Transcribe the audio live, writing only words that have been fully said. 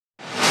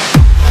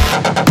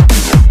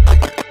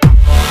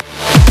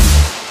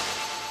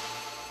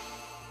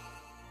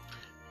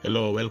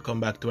Hello, welcome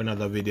back to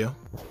another video.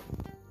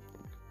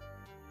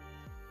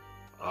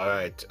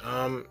 Alright,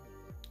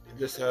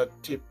 just a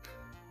tip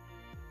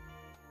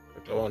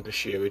that I want to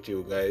share with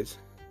you guys.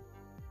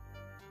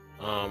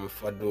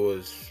 For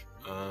those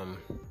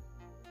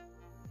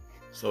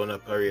sound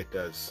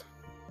operators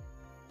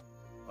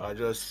or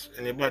just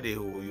anybody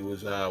who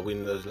use a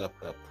Windows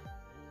laptop.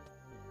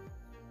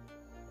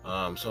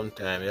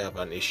 Sometimes you have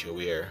an issue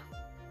where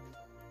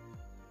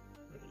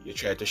you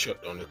try to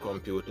shut down the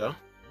computer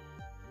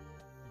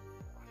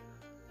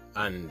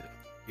and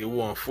it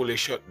won't fully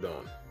shut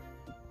down.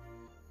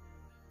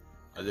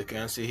 As you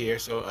can see here,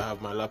 so I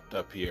have my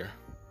laptop here.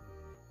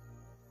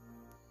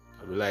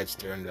 I have the lights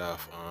turned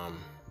off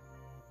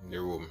in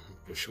the room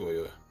to show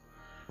you.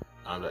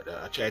 That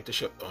I tried to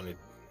shut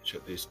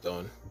this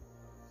down,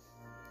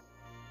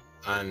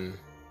 and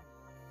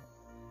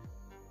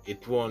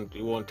it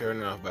won't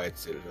turn off by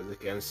itself. As you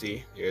can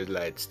see, there's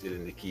light still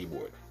in the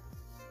keyboard.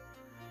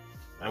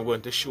 I'm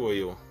going to show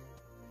you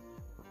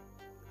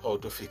how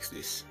to fix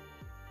this.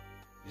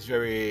 It's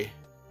very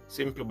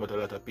simple, but a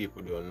lot of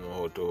people don't know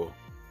how to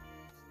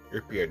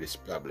repair this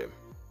problem.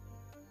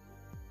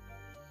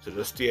 So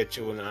just stay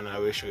tuned and I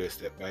will show you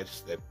step by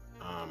step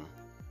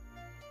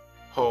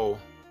how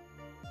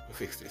to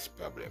fix this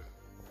problem.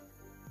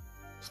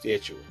 Stay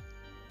tuned.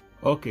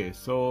 Okay,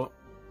 so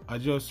I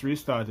just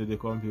restarted the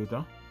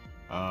computer.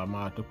 I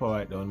had to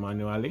power it down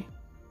manually.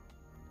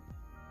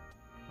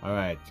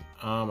 Alright,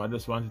 I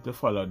just wanted to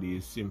follow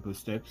these simple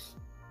steps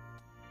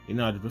in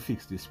order to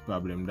fix this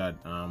problem that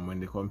when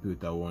the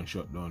computer won't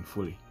shut down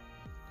fully.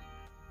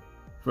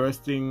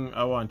 First thing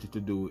I want you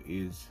to do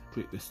is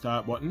click the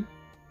start button.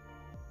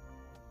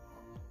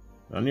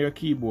 On your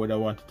keyboard I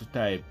want you to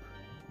type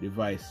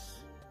device.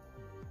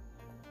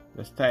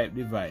 Just type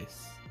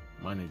device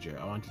manager.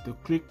 I want you to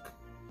click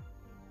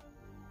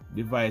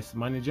device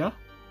manager.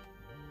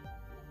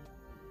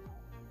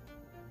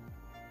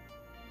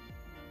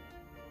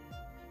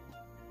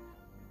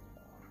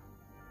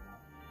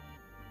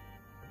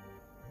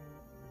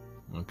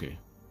 Okay.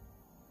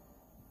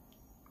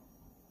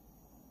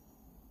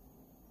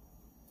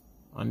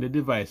 On the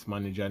device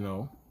manager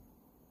now,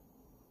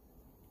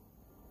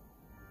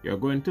 you're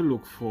going to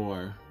look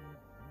for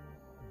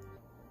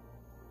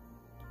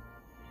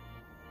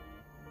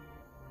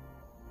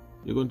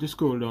you're going to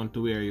scroll down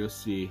to where you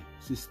see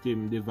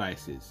system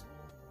devices.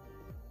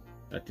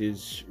 That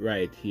is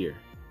right here.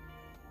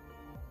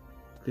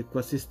 Click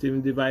for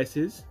system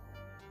devices.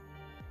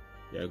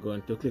 You're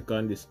going to click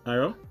on this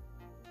arrow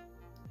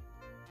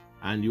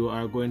and you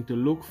are going to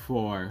look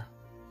for,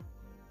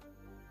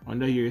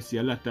 under here you see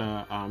a lot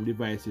of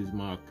devices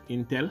marked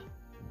Intel.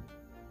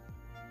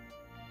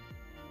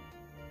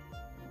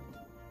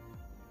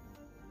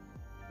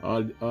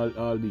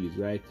 All these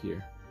right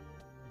here.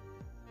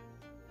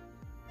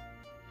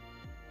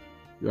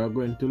 You are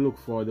going to look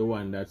for the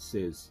one that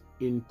says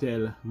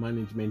Intel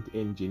Management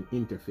Engine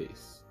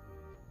Interface.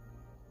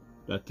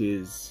 That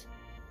is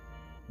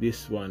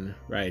this one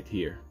right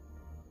here.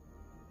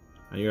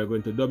 And you are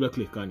going to double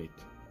click on it.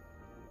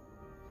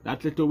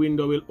 That little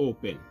window will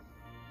open.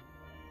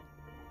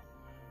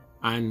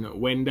 And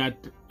when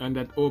that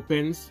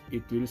opens,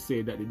 it will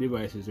say that the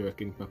device is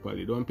working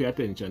properly. Don't pay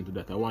attention to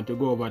that. I want to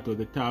go over to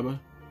the tab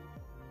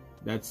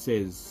that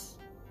says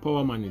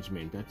power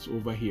management. That's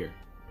over here.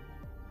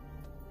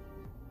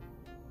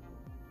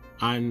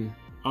 And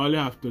all you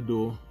have to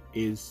do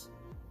is,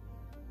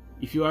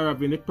 if you are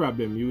having a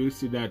problem, you will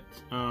see that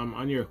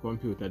on your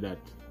computer that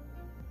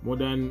more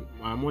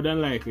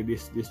than likely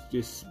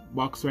this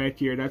box right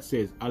here that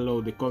says allow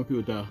the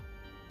computer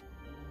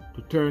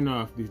to turn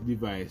off this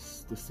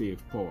device to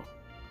save power.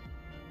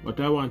 What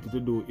I want you to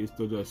do is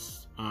to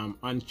just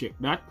uncheck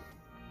that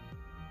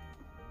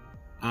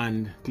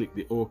and click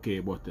the OK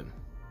button.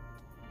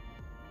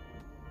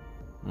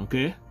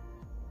 Okay,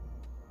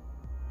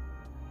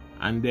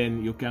 and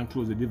then you can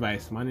close the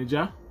device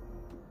manager.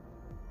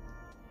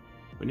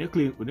 When you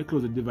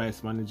close the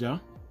device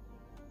manager,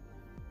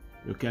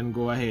 you can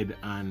go ahead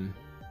and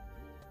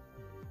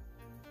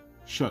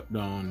shut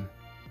down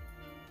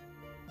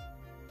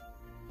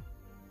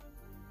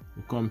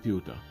the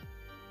computer.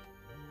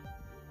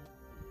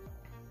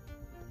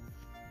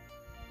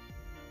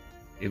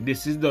 If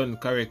this is done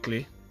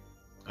correctly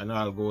and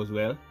all goes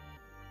well,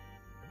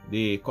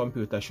 the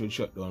computer should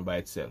shut down by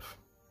itself.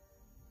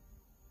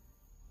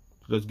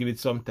 So just give it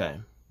some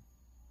time.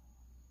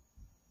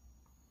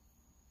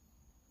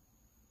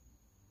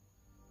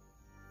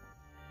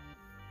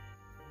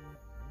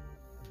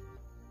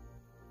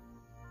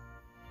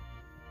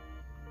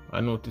 I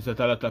noticed that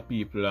a lot of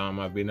people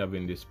have been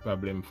having this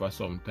problem for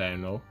some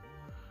time now.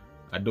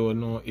 I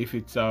don't know if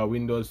it's a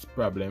Windows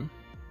problem,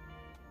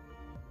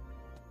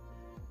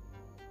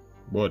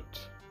 but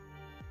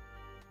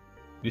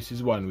this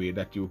is one way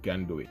that you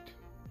can do it.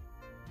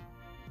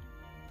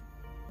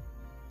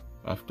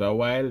 After a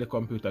while, the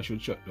computer should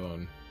shut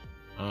down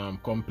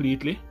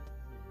completely.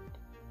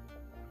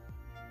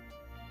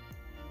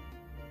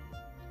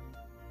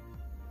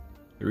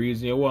 The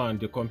reason you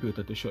want the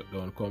computer to shut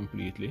down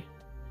completely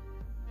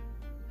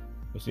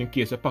just in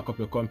case you pack up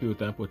your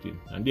computer and put in.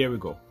 And there we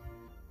go.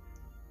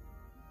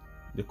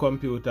 The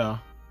computer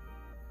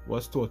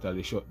was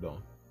totally shut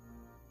down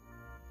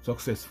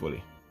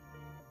successfully.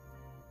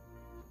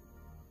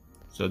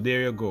 So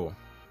there you go.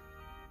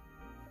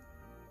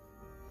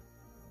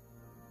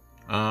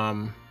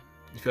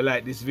 If you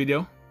like this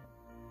video,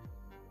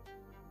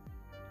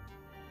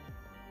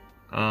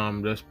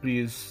 just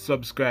please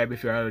subscribe.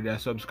 If you're already a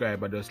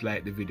subscriber, just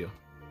like the video.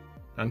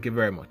 Thank you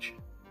very much.